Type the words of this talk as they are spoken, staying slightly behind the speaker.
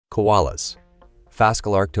Koalas,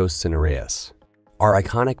 Phascolarctos cinereus, are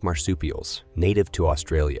iconic marsupials native to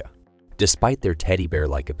Australia. Despite their teddy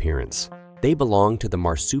bear-like appearance, they belong to the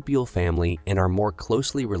marsupial family and are more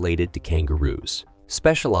closely related to kangaroos.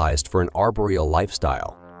 Specialized for an arboreal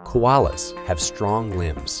lifestyle, koalas have strong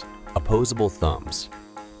limbs, opposable thumbs,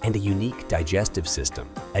 and a unique digestive system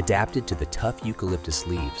adapted to the tough eucalyptus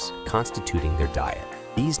leaves constituting their diet.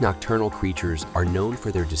 These nocturnal creatures are known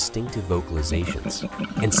for their distinctive vocalizations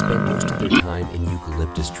and spend most of their time in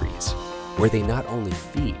eucalyptus trees, where they not only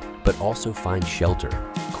feed but also find shelter.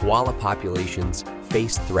 Koala populations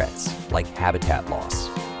face threats like habitat loss,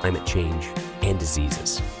 climate change, and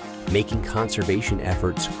diseases, making conservation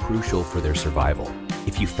efforts crucial for their survival.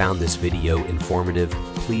 If you found this video informative,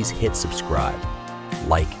 please hit subscribe,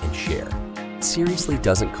 like, and share. It seriously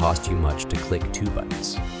doesn't cost you much to click 2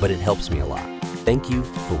 buttons, but it helps me a lot. Thank you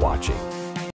for watching.